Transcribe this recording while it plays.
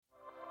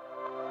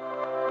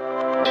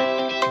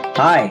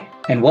Hi,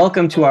 and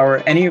welcome to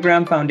our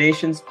Enneagram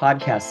Foundations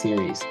podcast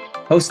series,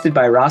 hosted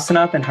by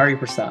Rasanath and Hari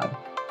Prasad,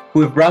 who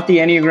have brought the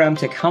Enneagram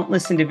to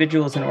countless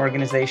individuals and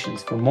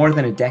organizations for more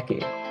than a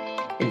decade.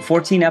 In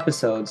 14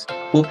 episodes,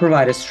 we'll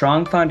provide a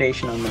strong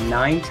foundation on the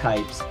 9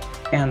 types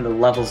and the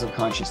levels of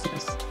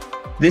consciousness.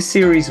 This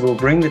series will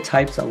bring the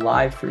types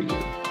alive for you,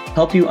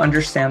 help you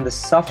understand the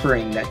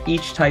suffering that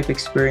each type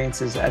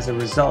experiences as a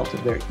result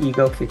of their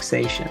ego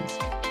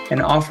fixations,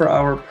 and offer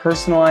our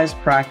personalized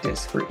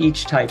practice for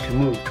each type to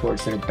move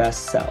towards their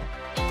best self,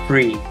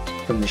 free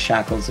from the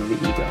shackles of the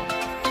ego.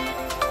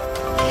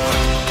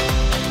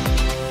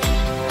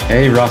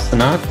 Hey,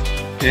 Rasanath.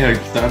 Hey,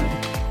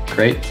 Prasad.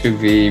 Great to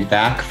be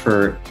back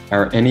for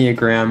our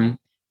Enneagram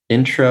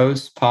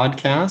Intros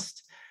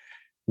podcast.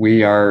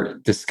 We are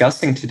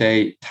discussing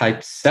today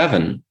type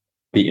 7,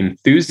 the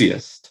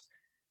Enthusiast.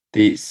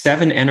 The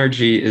 7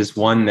 energy is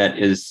one that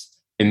is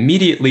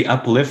immediately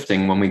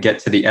uplifting when we get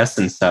to the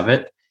essence of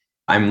it.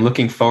 I'm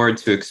looking forward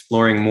to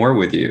exploring more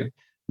with you.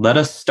 Let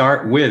us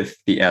start with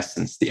the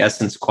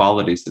essence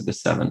qualities of the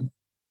 7.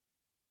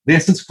 The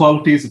essence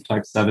qualities of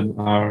type 7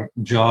 are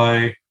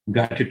joy,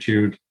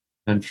 gratitude,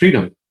 and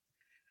freedom.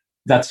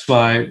 That's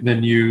why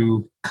when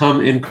you come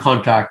in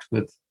contact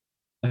with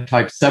a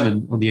type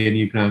 7 on the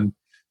Enneagram,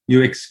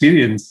 you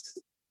experience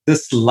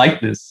this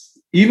lightness.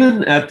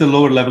 Even at the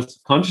lower levels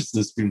of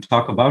consciousness, we'll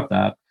talk about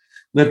that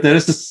there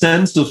is a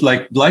sense of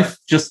like, life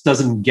just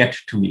doesn't get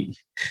to me.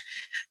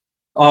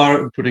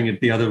 Or putting it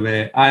the other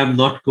way, I am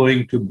not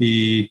going to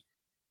be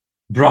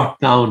brought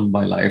down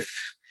by life.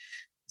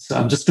 So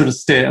I'm just going to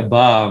stay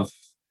above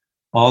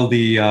all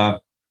the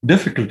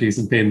difficulties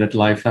and pain that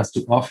life has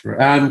to offer.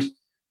 And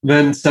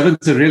when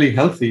 7s are really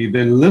healthy,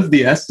 they live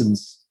the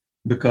essence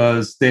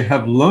because they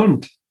have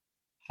learned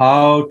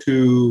how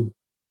to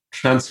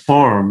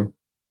transform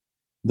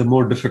the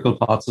more difficult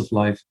parts of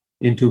life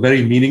into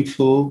very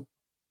meaningful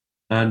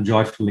and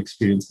joyful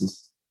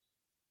experiences.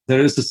 There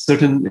is a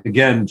certain,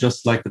 again,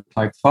 just like the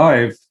type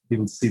 5, you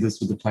will see this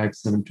with the type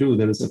 7 too,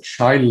 there is a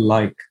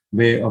childlike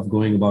way of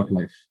going about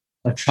life,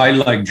 a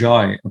childlike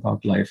joy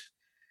about life.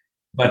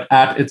 But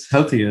at its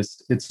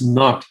healthiest, it's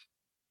not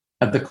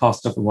at the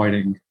cost of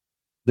avoiding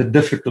the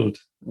difficult,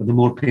 the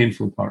more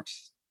painful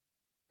parts.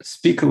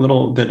 Speak a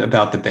little bit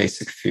about the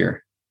basic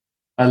fear.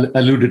 I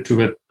alluded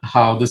to it,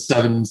 how the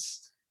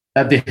 7s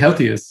at the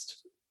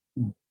healthiest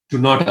do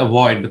not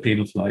avoid the pain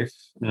of life.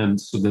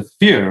 And so the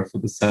fear for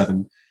the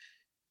 7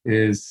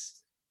 is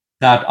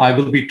that I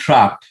will be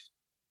trapped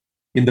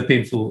in the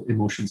painful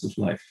emotions of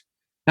life.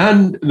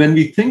 And when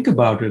we think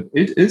about it,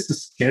 it is a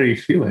scary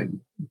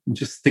feeling.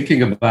 Just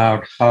thinking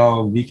about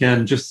how we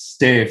can just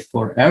stay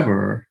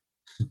forever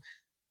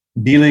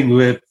dealing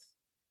with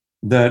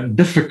the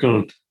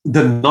difficult,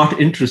 the not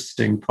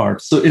interesting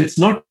parts. So it's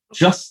not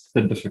just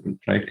the difficult,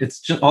 right? It's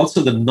just also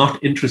the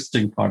not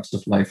interesting parts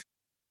of life.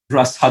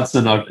 Russ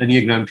Hudson, our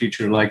Enneagram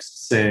teacher, likes to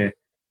say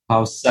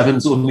how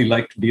 7s only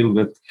like to deal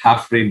with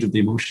half range of the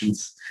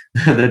emotions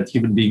that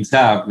human beings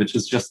have, which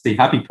is just the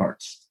happy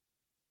parts.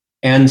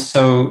 And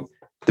so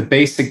the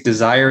basic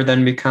desire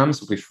then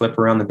becomes, if we flip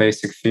around the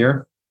basic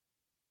fear,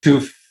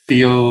 to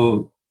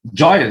feel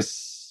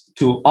joyous,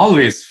 to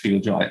always feel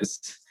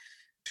joyous,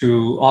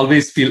 to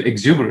always feel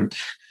exuberant,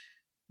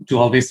 to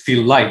always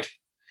feel light.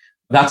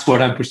 That's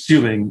what I'm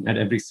pursuing at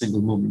every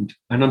single moment.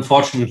 And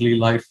unfortunately,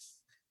 life,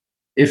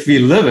 if we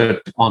live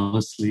it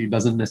honestly,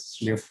 doesn't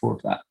necessarily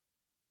afford that.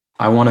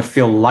 I want to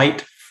feel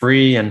light,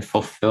 free, and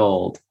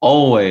fulfilled,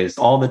 always,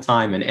 all the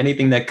time. And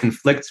anything that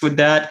conflicts with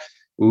that,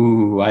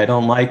 I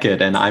don't like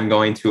it. And I'm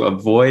going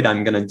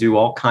to do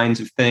all kinds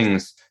of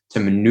things to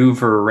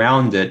maneuver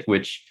around it,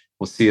 which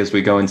we'll see as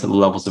we go into the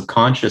levels of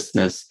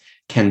consciousness,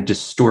 can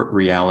distort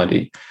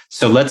reality.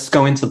 So let's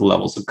go into the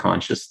levels of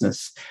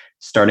consciousness,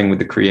 starting with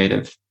the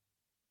creative.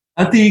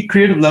 At the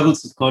creative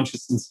levels of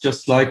consciousness,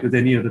 just like with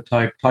any other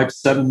type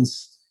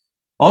 7s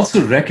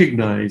also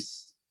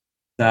recognize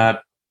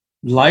that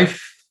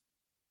life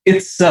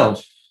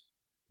itself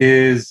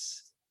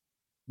is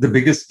the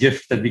biggest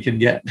gift that we can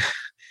get.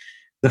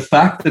 The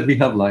fact that we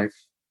have life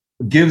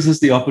gives us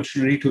the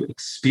opportunity to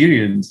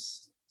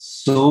experience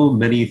so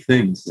many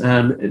things.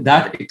 And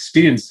that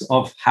experience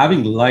of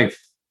having life,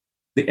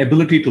 the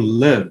ability to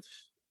live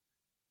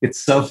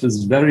itself,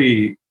 is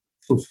very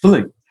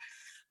fulfilling.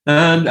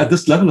 And at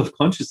this level of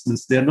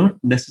consciousness, they're not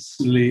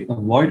necessarily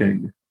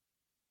avoiding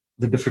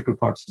the difficult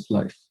parts of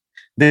life.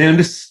 They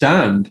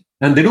understand,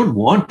 and they don't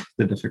want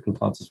the difficult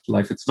parts of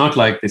life. It's not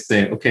like they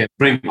say, okay,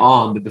 bring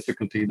on the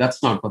difficulty.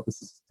 That's not what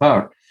this is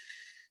about.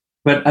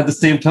 But at the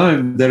same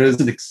time, there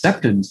is an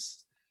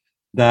acceptance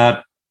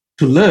that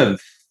to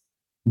live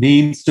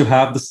means to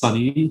have the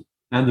sunny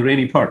and the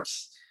rainy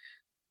parts.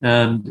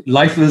 And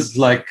life is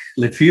like,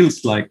 it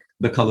feels like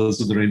the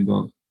colors of the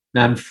rainbow.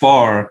 And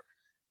for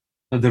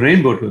the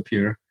rainbow to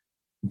appear,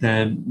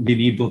 then we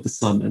need both the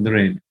sun and the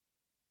rain.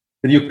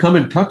 When you come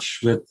in touch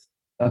with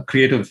a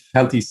creative,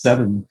 healthy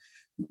 7,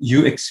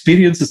 you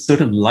experience a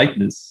certain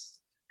lightness,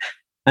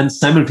 and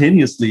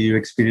simultaneously you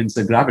experience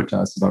a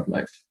gravitas about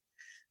life.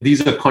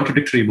 These are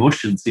contradictory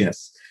emotions,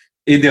 yes.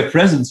 In their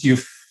presence, you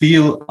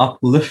feel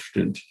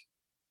uplifted.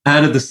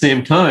 And at the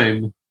same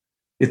time,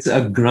 it's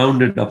a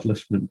grounded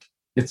upliftment.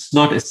 It's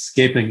not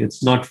escaping.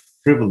 It's not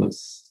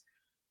frivolous.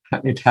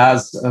 It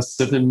has a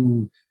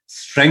certain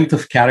strength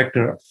of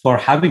character for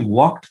having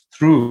walked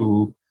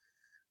through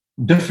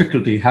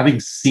difficulty, having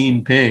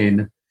seen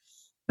pain,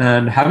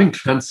 and having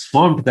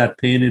transformed that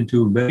pain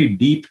into very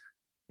deep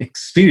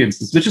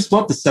experiences, which is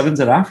what the sevens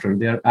are after.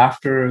 They're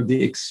after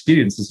the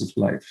experiences of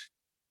life.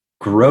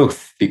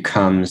 Growth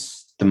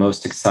becomes the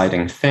most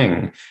exciting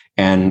thing.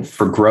 And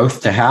for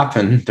growth to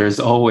happen, there's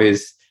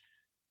always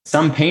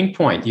some pain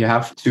point. You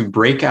have to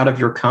break out of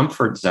your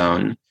comfort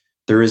zone.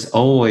 There is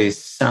always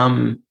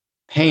some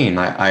pain.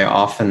 I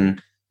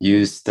often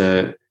use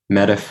the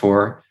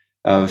metaphor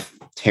of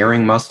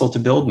tearing muscle to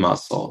build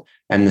muscle.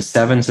 And the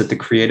sevens at the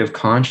creative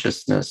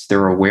consciousness,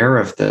 they're aware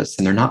of this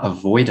and they're not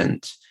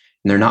avoidant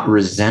and they're not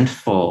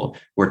resentful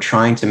or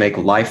trying to make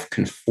life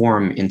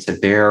conform into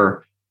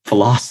their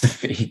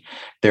philosophy.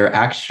 They're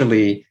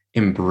actually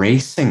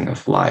embracing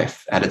of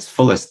life at its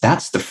fullest.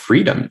 That's the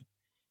freedom.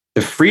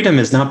 The freedom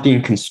is not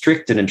being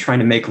constricted and trying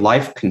to make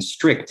life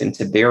constrict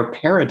into their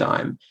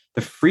paradigm.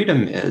 The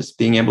freedom is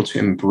being able to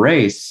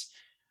embrace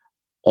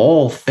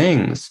all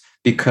things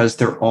because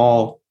they're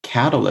all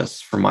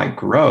catalysts for my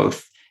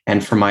growth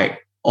and for my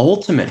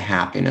ultimate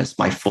happiness,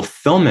 my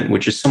fulfillment,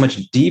 which is so much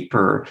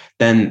deeper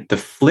than the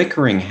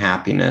flickering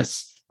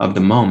happiness of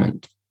the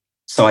moment.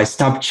 So I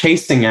stop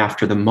chasing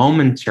after the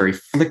momentary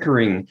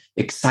flickering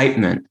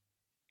excitement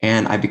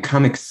and I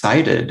become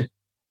excited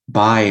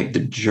by the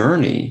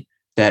journey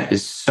that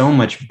is so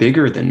much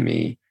bigger than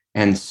me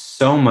and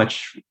so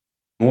much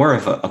more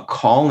of a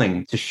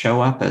calling to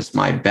show up as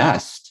my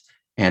best.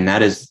 And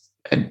that is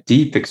a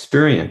deep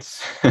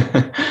experience.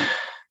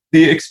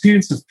 The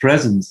experience of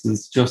presence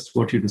is just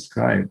what you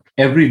described.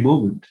 Every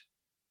moment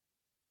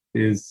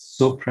is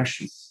so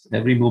precious.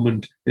 Every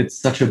moment, it's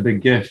such a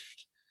big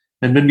gift.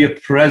 And when we are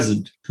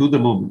present to the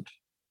moment,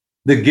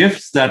 the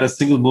gifts that a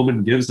single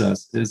moment gives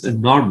us is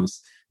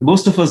enormous.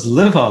 Most of us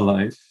live our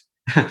life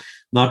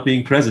not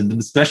being present. And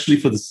especially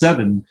for the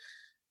seven,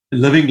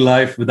 living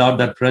life without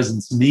that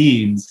presence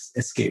means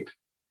escape.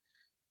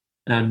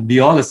 And we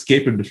all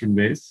escape in different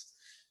ways.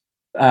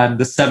 And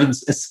the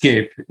sevens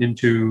escape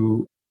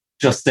into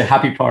just the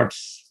happy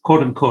parts,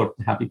 quote unquote,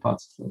 the happy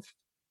parts of life.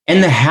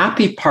 And the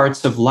happy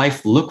parts of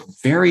life look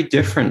very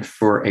different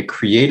for a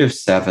creative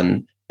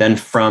seven than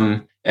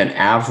from an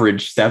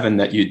average seven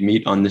that you'd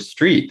meet on the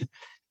street.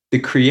 The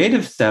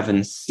creative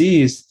seven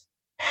sees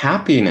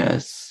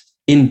happiness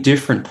in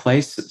different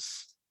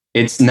places.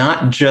 It's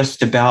not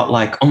just about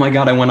like, oh my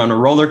God, I went on a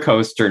roller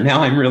coaster.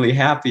 Now I'm really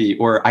happy.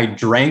 Or I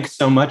drank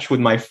so much with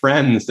my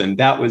friends and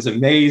that was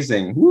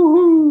amazing.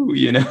 Woohoo,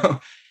 you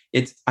know?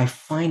 I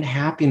find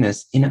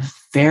happiness in a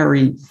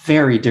very,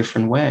 very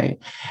different way.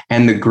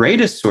 And the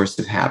greatest source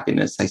of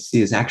happiness I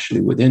see is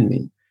actually within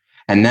me.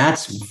 And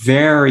that's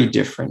very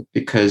different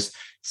because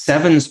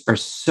sevens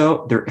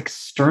are they're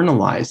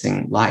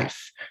externalizing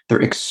life.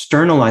 They're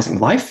externalizing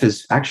life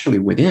is actually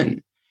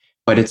within,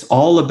 but it's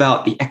all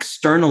about the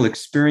external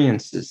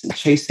experiences and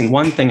chasing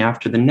one thing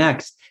after the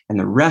next and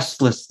the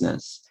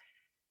restlessness.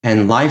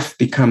 And life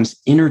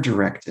becomes inner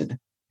directed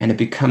and it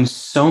becomes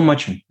so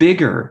much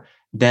bigger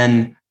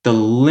than the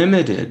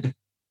limited,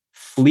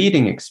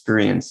 fleeting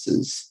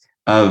experiences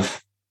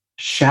of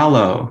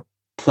shallow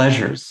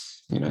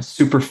pleasures,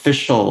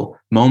 superficial,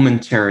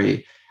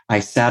 momentary. I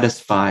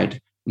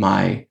satisfied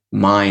my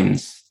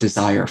mind's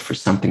desire for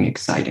something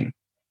exciting.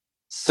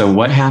 So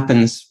what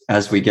happens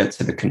as we get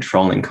to the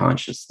controlling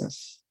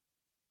consciousness?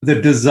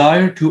 The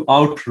desire to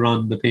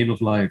outrun the pain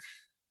of life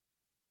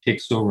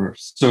takes over.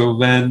 So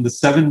when the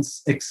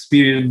sevens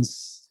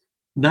experience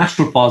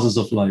natural pauses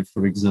of life,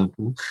 for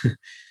example,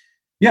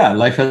 yeah,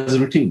 life has a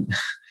routine.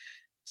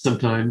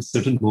 Sometimes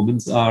certain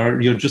moments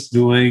you're just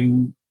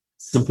doing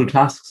simple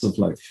tasks of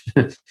life.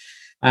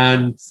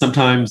 And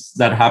sometimes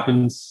that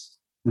happens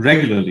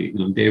regularly.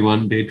 Day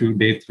 1, day 2,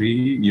 day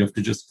 3, you have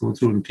to just go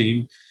through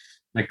routine.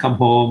 I come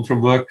home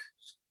from work,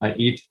 I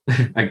eat,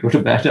 I go to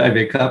bed, I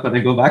wake up, and I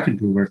go back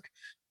into work.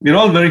 We're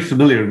all very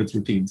familiar with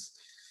routines.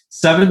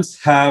 Sevens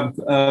have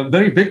a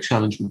very big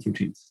challenge with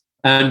routines.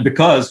 And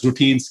because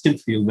routines can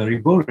feel very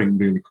boring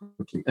really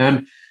quickly.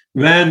 And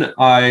when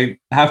I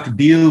have to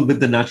deal with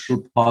the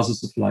natural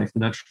pauses of life, the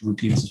natural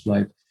routines of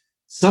life,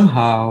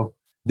 somehow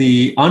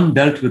the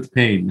undealt with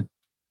pain,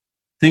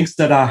 things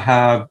that I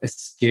have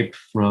escaped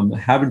from,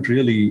 haven't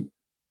really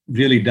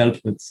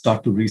dealt with,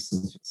 start to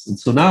resurface. And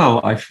so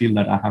now I feel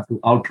that I have to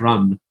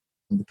outrun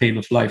the pain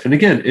of life. And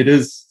again, it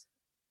is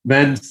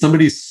when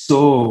somebody's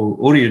so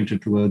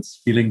oriented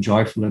towards feeling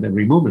joyful at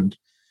every moment,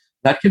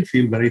 that can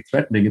feel very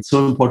threatening. It's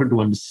so important to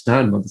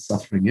understand what the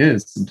suffering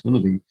is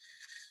internally.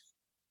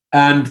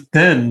 And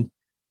then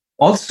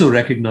also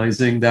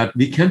recognizing that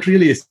we can't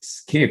really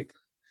escape.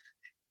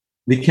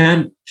 We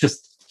can't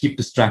just keep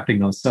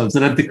distracting ourselves.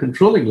 And at the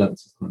controlling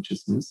levels of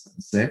consciousness, I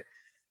say,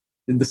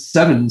 in the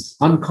sevens,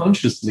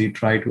 unconsciously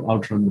try to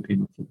outrun the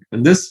pain of life.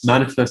 And this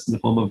manifests in the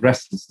form of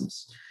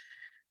restlessness.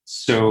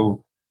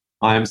 So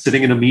I am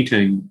sitting in a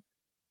meeting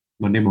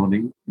Monday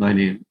morning, 9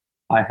 a.m.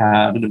 I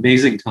had an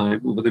amazing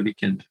time over the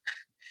weekend.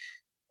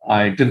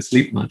 I didn't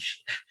sleep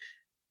much.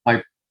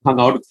 I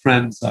hung out with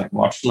friends. I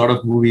watched a lot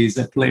of movies.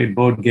 I played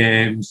board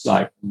games.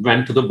 I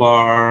went to the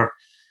bar.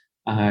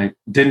 I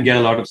didn't get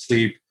a lot of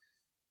sleep.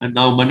 And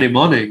now Monday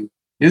morning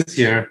is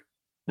here.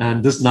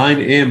 And this 9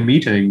 a.m.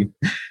 meeting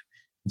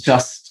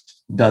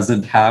just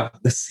doesn't have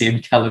the same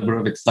caliber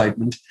of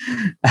excitement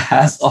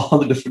as all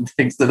the different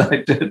things that I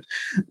did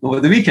over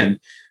the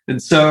weekend.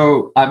 And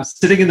so I'm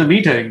sitting in the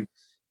meeting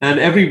and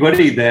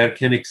everybody there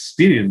can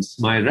experience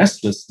my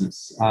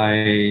restlessness.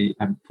 I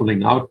am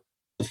pulling out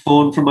the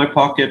phone from my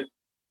pocket.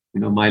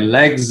 My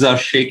legs are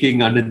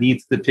shaking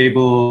underneath the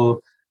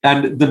table.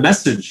 And the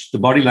message, the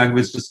body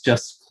language is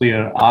just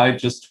clear. I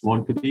just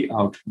want to be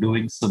out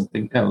doing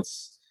something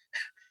else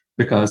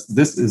because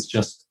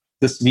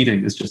this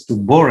meeting is just too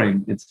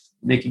boring. It's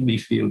making me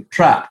feel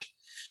trapped.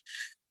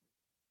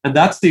 And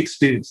that's the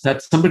experience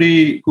that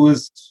somebody who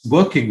is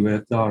working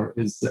with or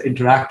is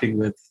interacting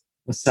with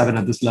a 7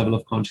 at this level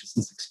of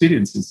consciousness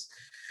experiences.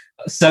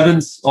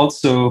 7s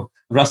also,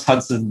 Russ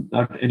Hudson,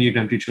 our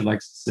Enneagram teacher,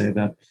 likes to say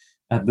that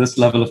at this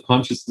level of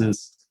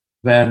consciousness,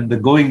 when the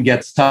going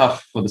gets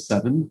tough for the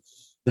 7,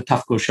 the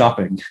tough go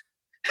shopping.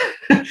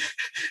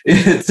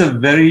 It's a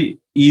very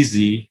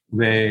easy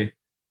way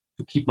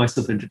to keep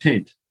myself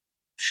entertained.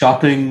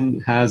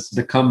 Shopping has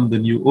become the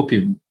new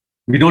opium.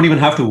 We don't even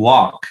have to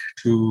walk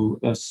to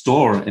a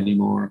store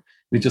anymore.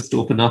 We just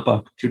open up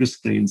our computer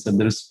screens and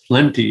there is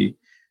plenty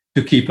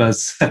to keep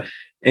us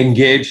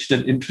engaged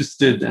and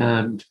interested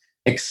and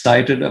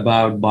excited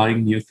about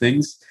buying new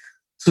things.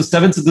 So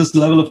 7s at this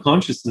level of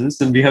consciousness,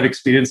 and we have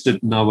experienced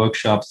it in our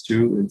workshops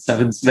too, in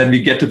 7s, when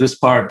we get to this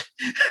part.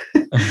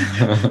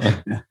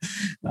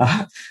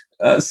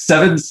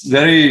 7s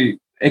very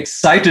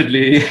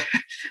excitedly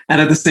and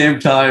at the same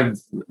time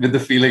with the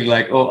feeling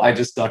like, oh, I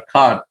just got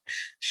caught.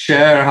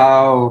 Share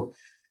how,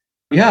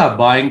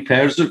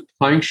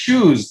 buying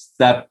shoes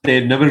that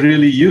they never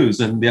really use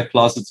and their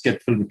closets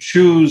get filled with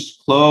shoes,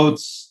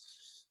 clothes,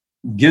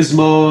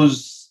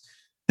 gizmos,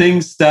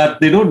 things that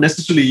they don't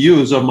necessarily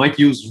use or might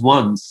use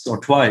once or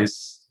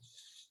twice,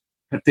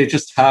 but they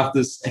just have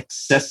this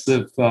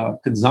excessive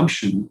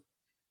consumption.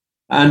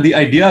 And the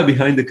idea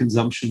behind the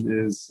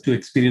consumption is to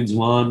experience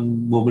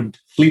one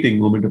fleeting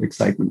moment of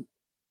excitement,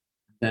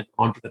 then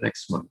on to the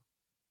next one.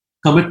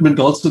 Commitment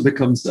also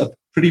becomes a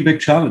pretty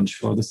big challenge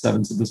for the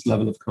 7s at this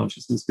level of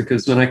consciousness,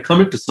 because when I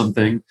commit to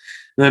something,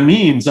 that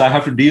means I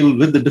have to deal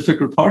with the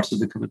difficult parts of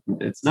the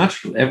commitment. It's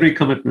natural. Every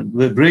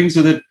commitment brings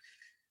with it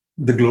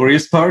the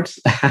glorious parts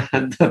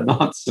and the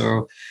not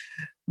so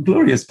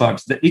glorious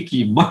parts, the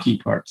icky, mucky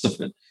parts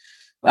of it.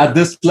 At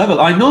this level,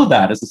 I know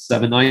that as a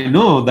 7, I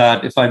know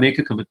that if I make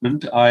a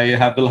commitment,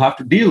 will have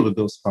to deal with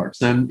those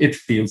parts, and it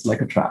feels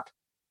like a trap.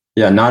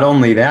 Yeah, not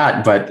only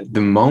that, but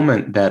the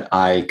moment that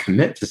I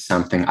commit to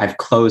something, I've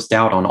closed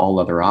out on all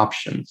other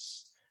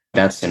options.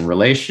 That's in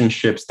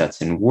relationships,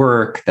 that's in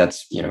work,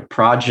 that's,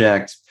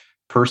 projects,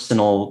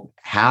 personal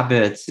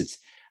habits.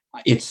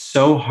 It's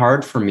so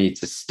hard for me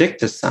to stick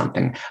to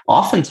something.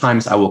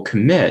 Oftentimes I will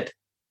commit,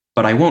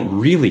 but I won't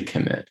really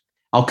commit.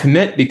 I'll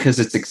commit because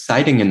it's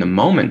exciting in the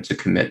moment to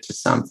commit to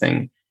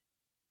something,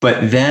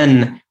 but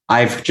then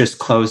I've just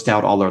closed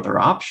out all other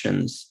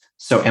options.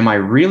 So am I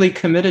really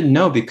committed?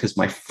 No, because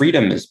my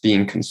freedom is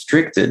being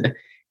constricted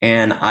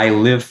and I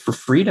live for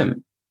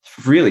freedom.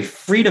 Really,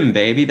 freedom,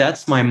 baby.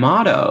 That's my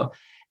motto.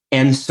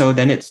 And so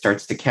then it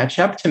starts to catch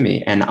up to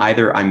me. And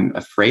either I'm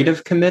afraid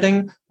of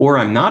committing or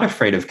I'm not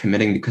afraid of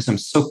committing because I'm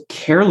so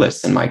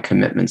careless in my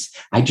commitments.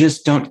 I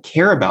just don't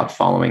care about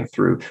following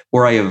through,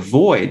 or I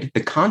avoid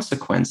the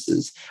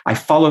consequences. I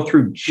follow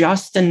through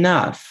just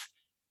enough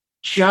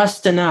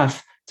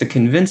to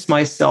convince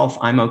myself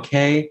I'm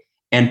okay,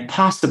 and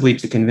possibly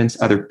to convince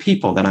other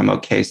people that I'm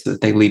okay so that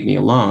they leave me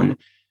alone.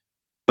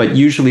 But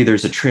usually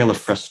there's a trail of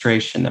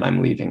frustration that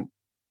I'm leaving.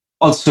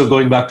 Also,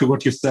 going back to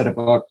what you said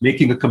about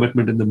making a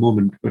commitment in the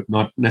moment, but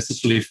not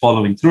necessarily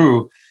following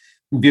through,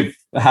 we've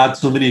had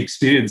so many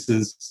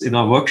experiences in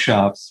our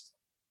workshops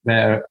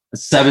where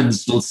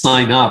 7s will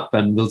sign up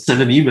and will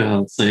send an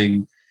email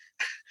saying,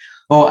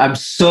 oh, I'm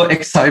so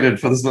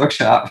excited for this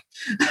workshop.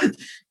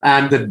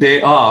 And the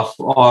day off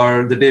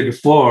or the day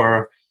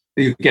before,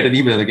 you get an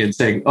email again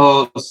saying,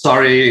 oh,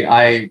 sorry,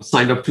 I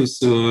signed up too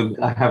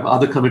soon. I have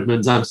other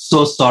commitments. I'm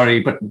so sorry.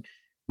 But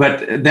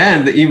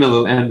then the email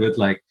will end with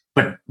like,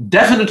 but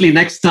definitely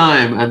next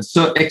time. I'm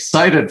so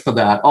excited for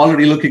that.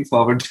 Already looking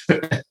forward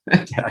to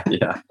it.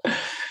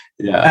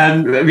 Yeah.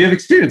 And we have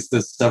experienced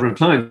this several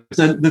times.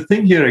 And the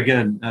thing here,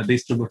 again,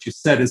 based on what you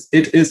said, is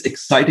it is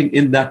exciting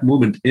in that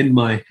moment in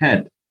my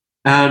head.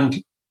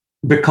 And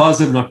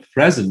because I'm not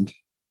present,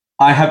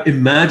 I have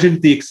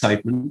imagined the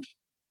excitement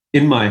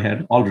in my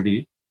head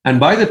already. And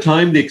by the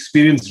time the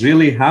experience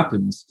really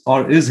happens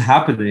or is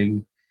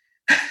happening,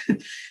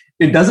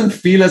 it doesn't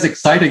feel as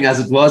exciting as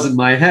it was in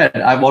my head.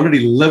 I've already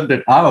lived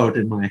it out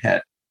in my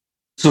head.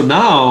 So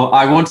now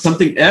I want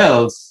something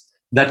else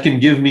that can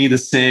give me the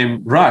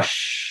same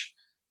rush.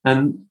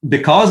 And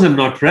because I'm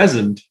not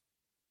present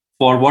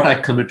for what I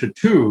committed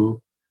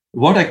to,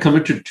 what I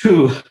committed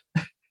to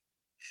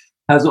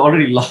has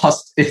already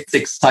lost its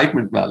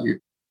excitement value.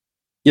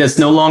 Yeah, it's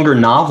no longer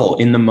novel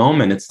in the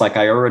moment. It's like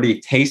I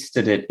already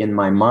tasted it in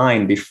my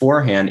mind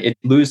beforehand. It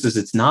loses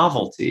its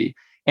novelty.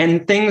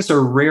 And things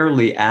are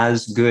rarely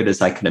as good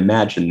as I can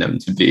imagine them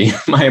to be.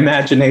 My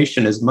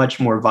imagination is much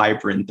more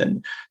vibrant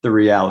than the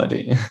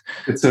reality.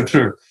 It's so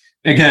true.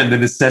 Again, the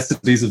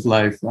necessities of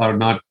life are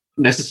not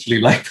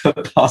necessarily like the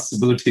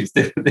possibilities.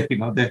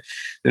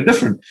 They're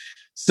different.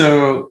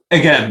 So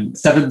again,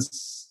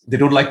 sevens, they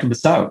don't like to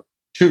miss out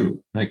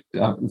too. Like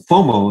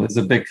FOMO is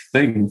a big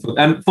thing.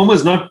 And FOMO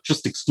is not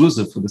just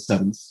exclusive for the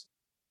sevens,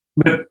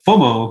 but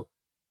FOMO,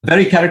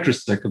 very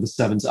characteristic of the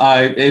sevens.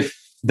 If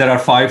there are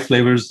 5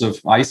 flavors of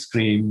ice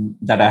cream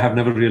that I have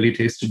never really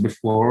tasted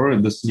before,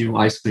 and this new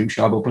ice cream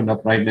shop opened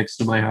up right next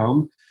to my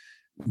home,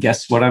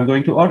 guess what I'm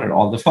going to order?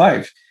 All the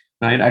 5,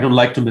 right? I don't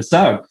like to miss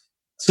out.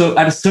 So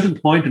at a certain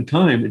point in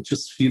time, it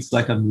just feels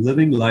like I'm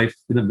living life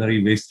in a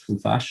very wasteful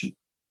fashion.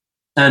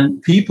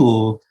 And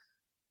people,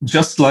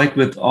 just like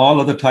with all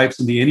other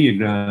types in the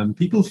Enneagram,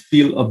 people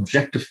feel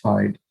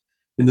objectified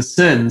in the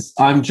sense,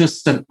 I'm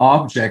just an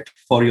object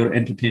for your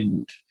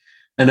entertainment.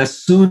 And as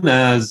soon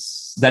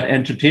as that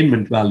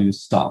entertainment value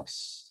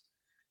stops,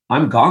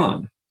 I'm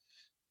gone.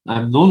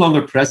 I'm no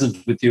longer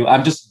present with you.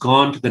 I'm just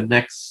gone to the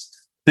next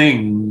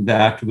thing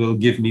that will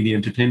give me the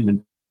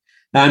entertainment.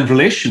 And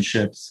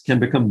relationships can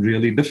become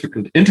really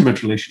difficult.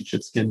 Intimate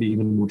relationships can be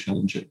even more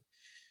challenging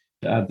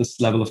at this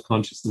level of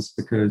consciousness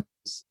because,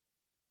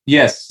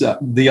 yes,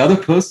 the other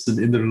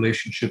person in the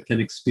relationship can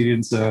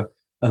experience a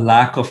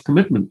lack of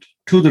commitment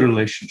to the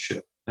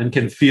relationship and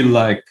can feel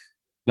like,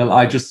 well,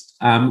 I just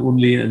am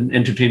only an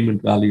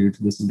entertainment value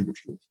to this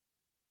individual.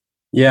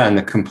 Yeah, and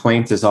the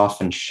complaint is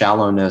often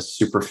shallowness,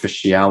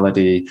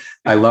 superficiality.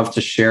 I love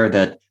to share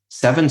that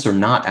sevens are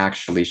not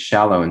actually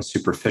shallow and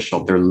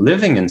superficial. They're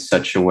living in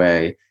such a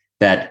way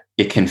that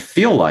it can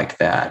feel like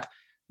that.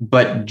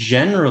 But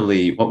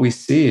generally, what we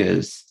see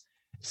is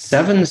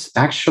sevens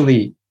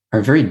actually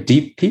are very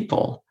deep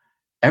people.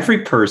 Every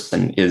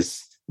person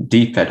is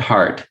deep at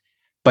heart,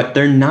 but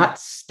they're not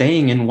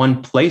staying in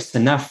one place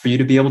enough for you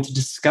to be able to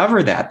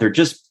discover that. They're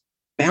just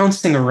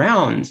bouncing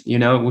around.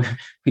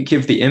 We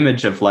give the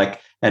image of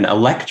like an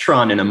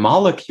electron in a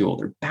molecule.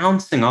 They're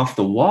bouncing off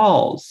the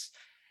walls.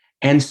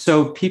 And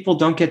so people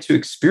don't get to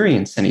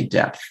experience any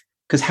depth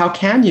because how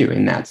can you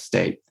in that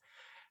state?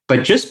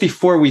 But just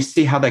before we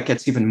see how that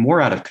gets even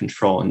more out of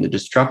control and the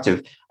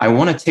destructive, I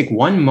want to take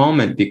one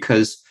moment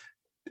because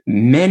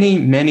many,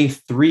 many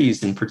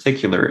 3s in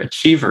particular,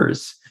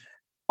 achievers,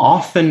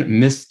 often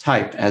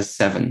mistype as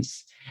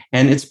 7s.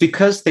 And it's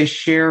because they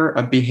share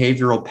a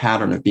behavioral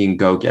pattern of being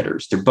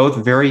go-getters. They're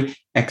both very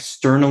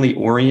externally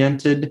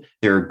oriented.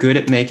 They're good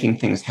at making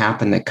things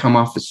happen. They come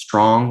off as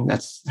strong.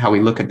 That's how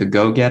we look at the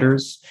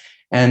go-getters.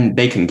 And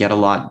they can get a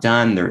lot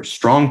done. They're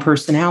strong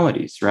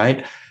personalities,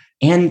 right?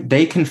 And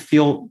they can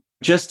feel,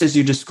 just as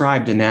you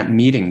described in that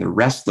meeting, the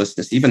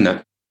restlessness, even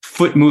the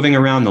foot moving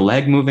around, the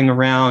leg moving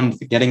around,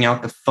 getting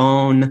out the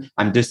phone,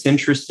 I'm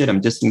disinterested,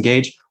 I'm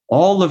disengaged.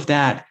 All of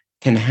that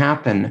can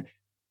happen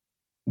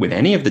with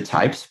any of the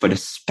types, but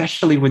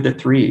especially with the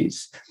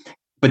 3s.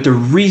 But the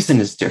reason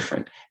is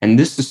different. And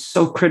this is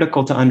so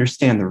critical to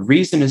understand. The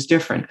reason is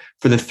different.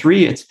 For the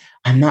 3, it's,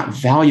 I'm not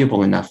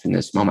valuable enough in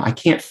this moment. I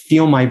can't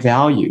feel my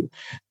value.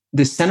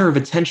 The center of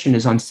attention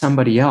is on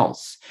somebody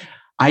else.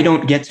 I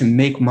don't get to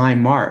make my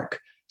mark.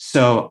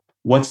 So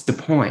what's the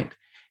point?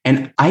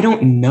 And I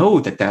don't know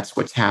that that's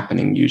what's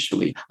happening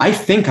usually. I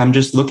think I'm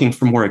just looking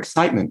for more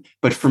excitement.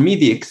 But for me,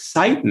 the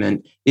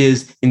excitement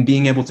is in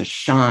being able to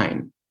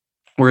shine.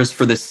 Whereas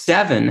for the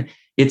 7,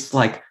 it's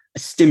like a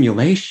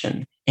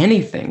stimulation,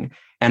 anything.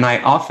 And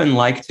I often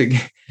like to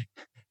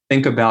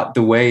think about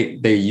the way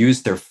they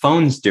use their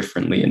phones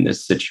differently in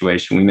this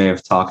situation. We may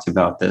have talked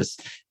about this.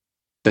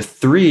 The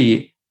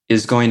 3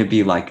 is going to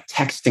be like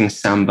texting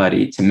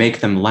somebody to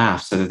make them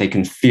laugh so that they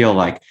can feel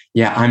like,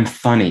 yeah, I'm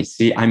funny.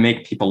 See, I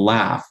make people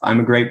laugh.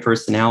 I'm a great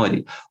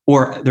personality.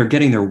 Or they're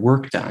getting their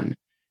work done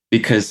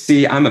because,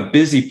 see, I'm a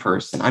busy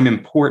person. I'm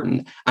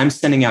important. I'm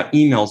sending out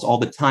emails all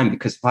the time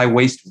because if I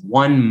waste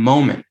one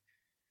moment,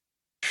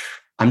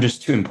 I'm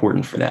just too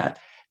important for that.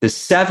 The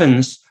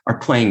 7s are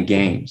playing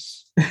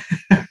games.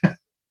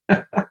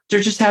 They're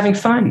just having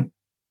fun.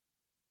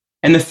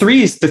 And the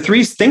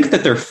 3s think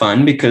that they're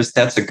fun because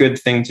that's a good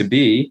thing to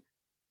be,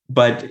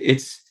 but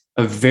it's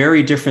a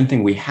very different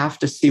thing. We have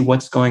to see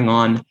what's going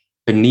on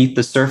beneath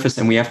the surface,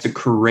 and we have to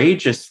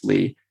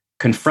courageously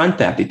confront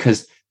that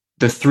because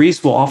the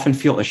 3s will often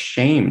feel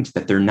ashamed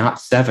that they're not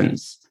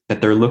 7s,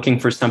 that they're looking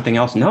for something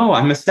else. No,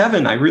 I'm a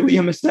 7. I really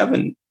am a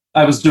 7.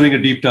 I was doing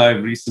a deep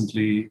dive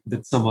recently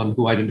with someone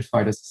who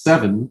identified as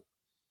 7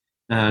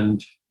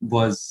 and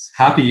was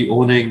happy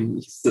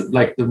owning,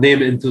 like, the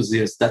name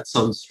Enthusiast. That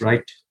sounds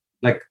right.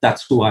 Like,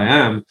 that's who I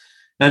am.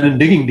 And in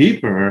digging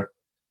deeper,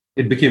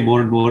 it became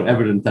more and more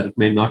evident that it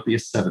may not be a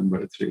 7,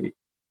 but a 3.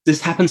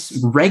 This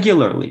happens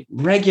regularly.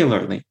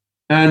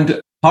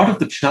 And part of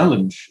the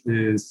challenge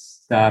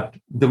is that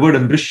the word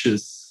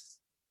ambitious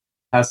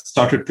has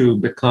started to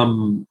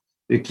become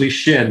a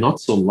cliche and not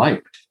so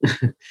liked.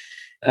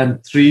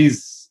 And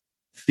threes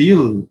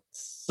feel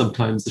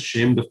sometimes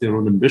ashamed of their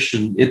own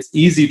ambition. It's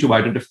easy to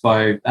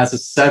identify as a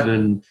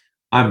seven.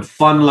 I'm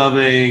fun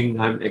loving,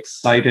 I'm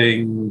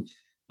exciting,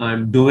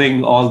 I'm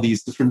doing all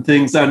these different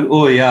things. And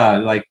oh, yeah,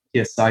 like,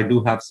 yes, I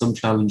do have some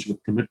challenge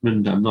with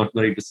commitment. I'm not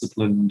very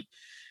disciplined.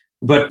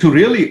 But to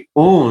really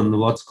own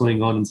what's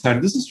going on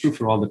inside, this is true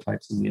for all the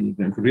types in the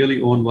Enneagram, to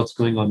really own what's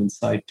going on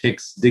inside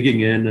takes digging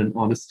in and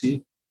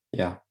honesty.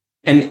 Yeah.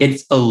 And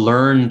it's a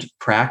learned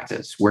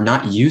practice. We're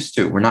not used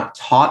to it. We're not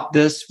taught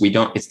this.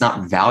 It's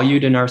not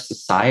valued in our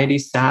society,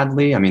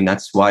 sadly. I mean,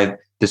 that's why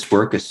this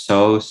work is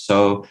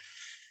so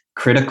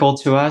critical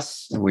to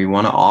us. And we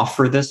want to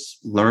offer this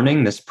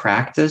learning, this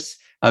practice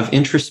of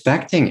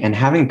introspecting and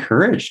having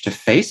courage to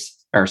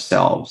face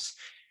ourselves.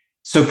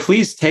 So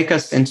please take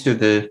us into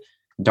the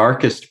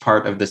darkest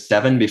part of the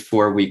seven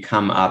before we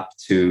come up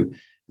to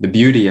the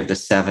beauty of the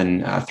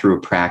seven through a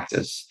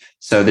practice.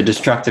 So the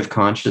destructive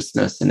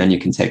consciousness, and then you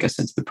can take us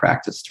into the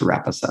practice to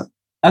wrap us up.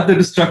 At the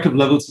destructive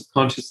levels of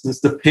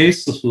consciousness, the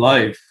pace of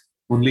life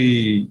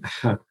only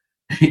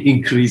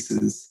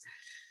increases.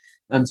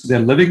 And so they're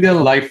living their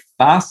life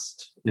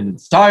fast and in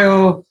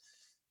style.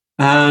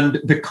 And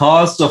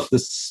because of the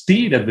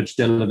speed at which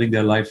they're living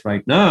their life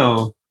right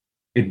now,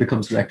 it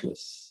becomes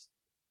reckless.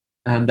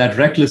 And that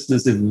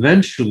recklessness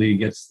eventually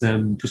gets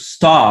them to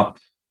stop,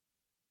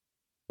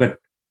 but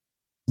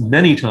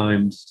many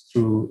times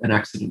through an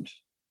accident.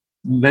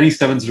 Many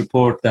sevens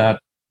report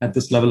that at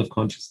this level of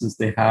consciousness,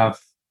 they have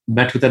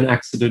met with an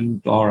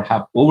accident or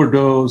have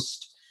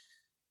overdosed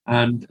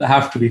and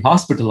have to be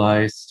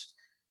hospitalized,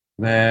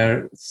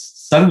 where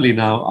suddenly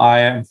now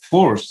I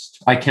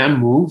can't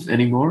move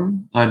anymore,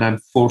 and I'm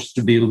forced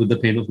to deal with the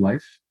pain of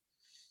life.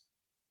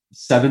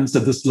 Sevens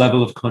at this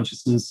level of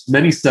consciousness,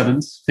 many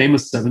sevens,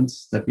 famous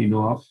sevens that we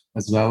know of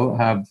as well,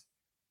 have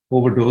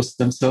overdosed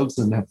themselves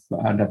and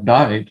have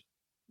died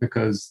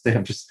because they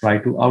have just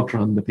tried to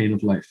outrun the pain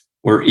of life.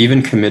 Or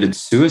even committed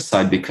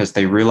suicide because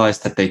they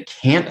realized that they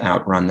can't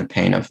outrun the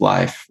pain of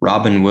life.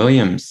 Robin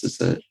Williams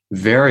is a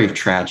very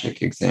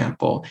tragic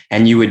example.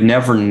 And you would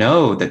never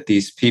know that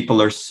these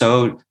people are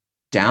so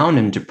down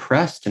and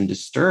depressed and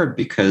disturbed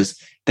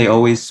because they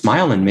always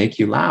smile and make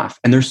you laugh.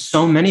 And there's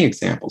so many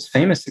examples,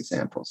 famous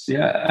examples.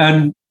 Yeah,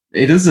 and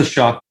it is a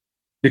shock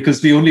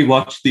because we only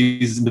watch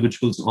these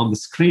individuals on the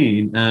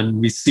screen and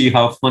we see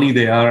how funny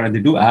they are, and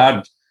they do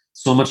add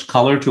so much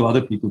color to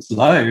other people's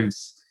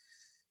lives.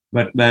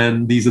 But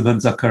when these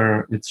events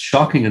occur, it's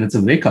shocking and it's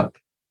a wake-up.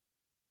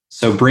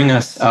 So bring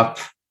us up.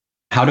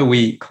 How do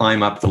we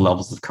climb up the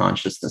levels of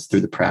consciousness through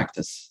the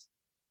practice?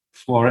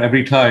 For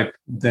every type,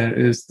 there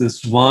is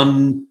this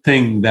one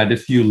thing that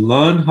if you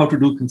learn how to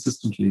do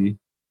consistently,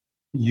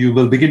 you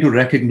will begin to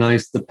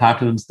recognize the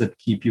patterns that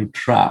keep you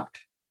trapped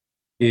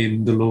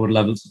in the lower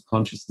levels of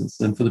consciousness.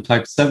 And for the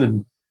type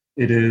 7,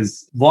 it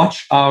is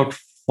watch out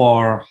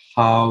for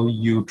how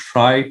you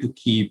try to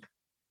keep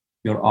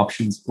your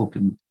options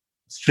open.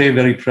 Stay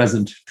very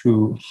present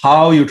to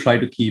how you try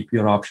to keep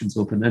your options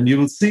open. And you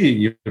will see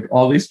you're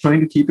always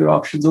trying to keep your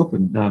options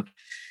open. Now,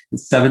 the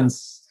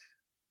 7's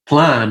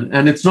plan,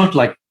 and it's not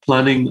like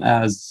planning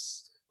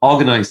as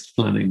organized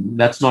planning.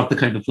 That's not the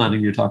kind of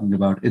planning you're talking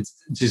about. It's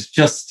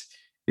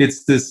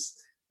this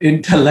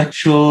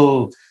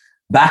intellectual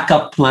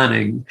backup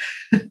planning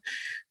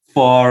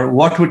for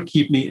what would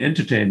keep me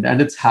entertained. And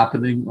it's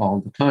happening all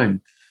the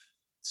time.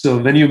 So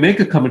when you make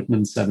a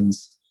commitment,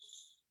 7s,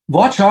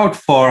 watch out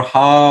for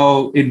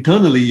how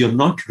internally you're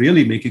not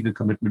really making a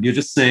commitment. You're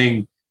just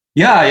saying,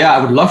 yeah,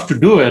 I would love to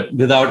do it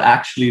without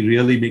actually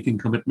really making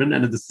commitment.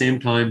 And at the same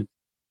time,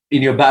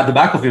 in the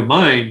back of your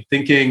mind,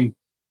 thinking,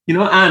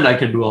 and I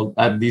can do all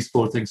these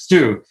 4 things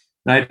too,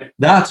 right?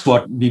 That's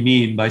what we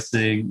mean by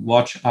saying,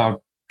 watch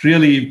out.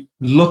 Really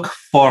look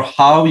for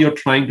how you're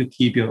trying to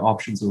keep your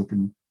options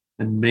open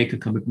and make a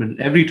commitment.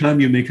 Every time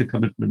you make a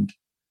commitment,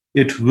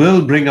 it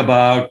will bring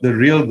about the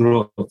real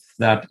growth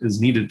that is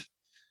needed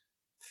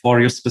for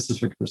your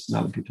specific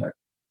personality type.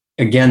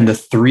 Again, the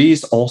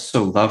 3s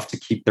also love to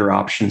keep their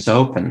options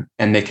open,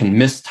 and they can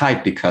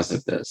mistype because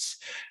of this.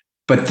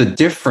 But the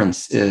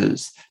difference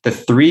is the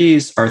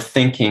 3s are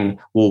thinking,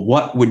 well,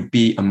 what would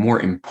be a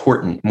more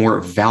important, more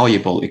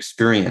valuable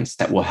experience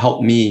that will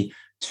help me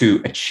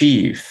to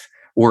achieve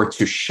or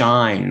to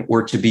shine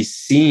or to be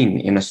seen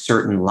in a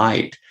certain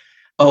light?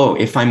 Oh,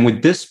 if I'm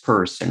with this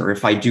person, or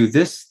if I do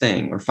this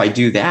thing, or if I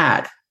do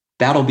that,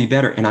 that'll be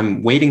better. And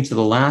I'm waiting to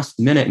the last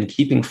minute and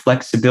keeping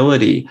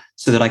flexibility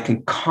so that I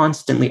can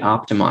constantly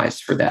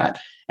optimize for that.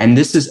 And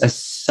this is a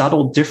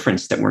subtle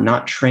difference that we're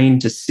not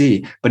trained to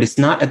see, but it's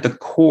not at the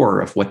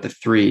core of what the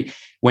 3.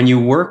 When you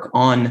work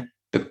on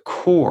the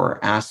core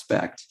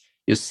aspect,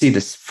 you'll see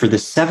this for the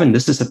 7,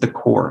 this is at the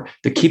core.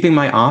 The keeping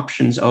my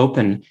options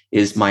open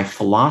is my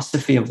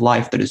philosophy of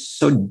life that is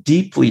so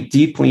deeply,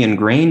 deeply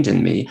ingrained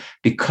in me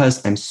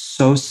because I'm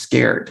so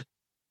scared.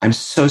 I'm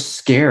so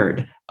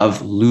scared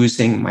of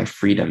losing my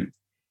freedom.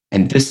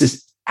 And this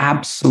is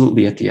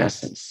absolutely at the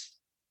essence.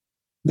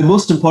 The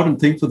most important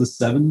thing for the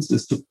 7s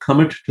is to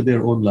commit to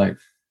their own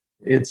life.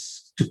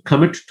 It's to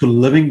commit to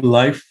living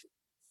life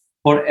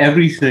for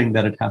everything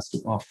that it has to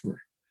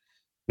offer,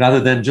 rather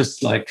than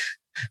just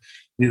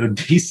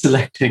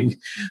deselecting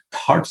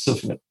parts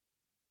of it.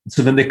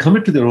 So when they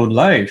commit to their own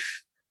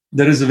life,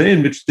 there is a way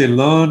in which they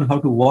learn how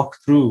to walk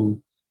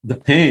through the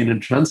pain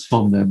and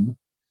transform them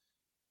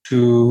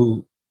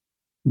to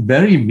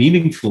very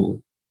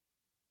meaningful,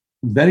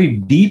 very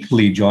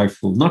deeply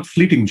joyful, not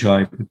fleeting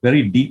joy, but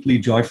very deeply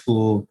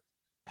joyful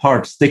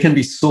parts. They can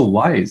be so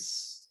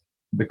wise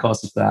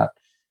because of that.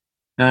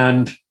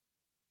 And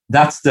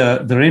that's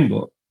the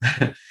rainbow.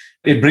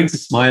 It brings a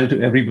smile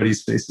to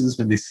everybody's faces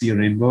when they see a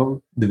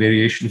rainbow, the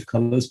variation of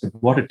colors. But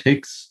what it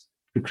takes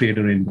to create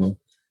a rainbow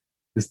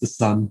is the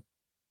sun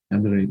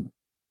and the rainbow.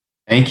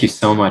 Thank you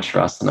so much,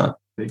 Rasana.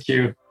 Thank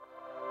you.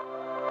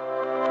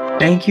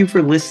 Thank you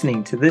for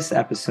listening to this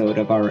episode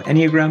of our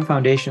Enneagram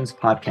Foundations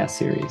podcast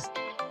series.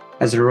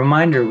 As a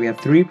reminder, we have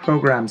 3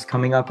 programs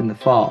coming up in the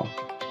fall,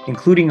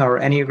 including our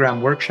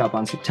Enneagram workshop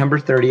on September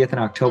 30th and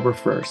October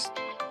 1st.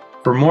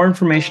 For more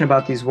information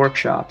about these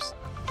workshops,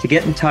 to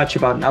get in touch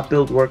about an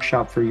Upbuild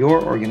workshop for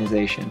your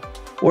organization,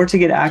 or to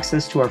get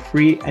access to our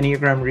free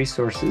Enneagram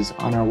resources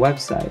on our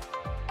website,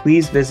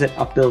 please visit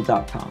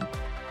upbuild.com.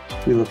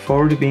 We look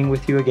forward to being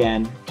with you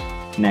again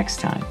next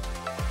time.